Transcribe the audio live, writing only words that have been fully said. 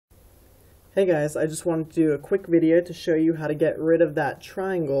Hey guys, I just wanted to do a quick video to show you how to get rid of that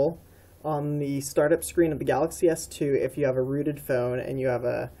triangle on the startup screen of the Galaxy S2 if you have a rooted phone and you have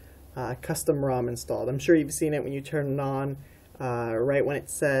a custom ROM installed. I'm sure you've seen it when you turn it on, right when it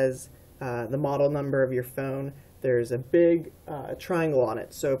says the model number of your phone. There's a big triangle on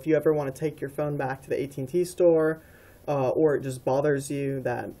it. So if you ever want to take your phone back to the AT&T store or it just bothers you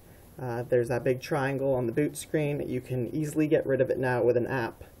that there's that big triangle on the boot screen, you can easily get rid of it now with an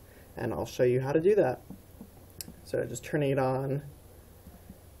app. And I'll show you how to do that. So just turning it on.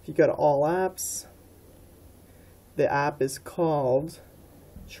 If you go to all apps, the app is called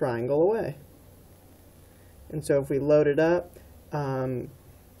Triangle Away. And so if we load it up,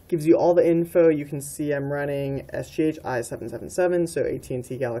 gives you all the info. You can see I'm running SGH-i777, so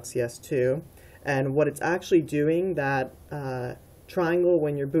AT&T Galaxy S2. And what it's actually doing, that triangle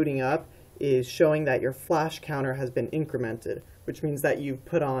when you're booting up, is showing that your flash counter has been incremented, which means that you've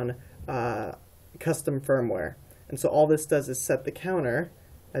put on custom firmware. And so all this does is set the counter,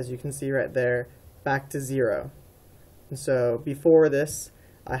 as you can see right there, back to 0. And so before this,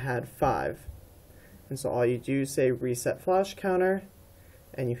 I had 5. And so all you do is say reset flash counter,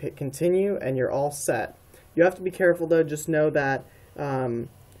 and you hit continue, and you're all set. You have to be careful though, just know that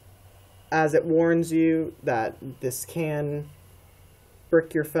as it warns you that this can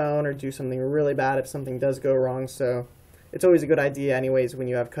brick your phone or do something really bad if something does go wrong. So it's always a good idea anyways when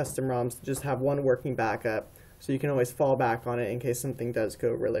you have custom ROMs to just have one working backup so you can always fall back on it in case something does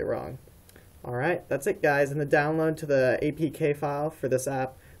go really wrong. Alright, that's it guys, and the download to the APK file for this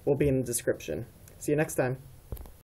app will be in the description. See you next time.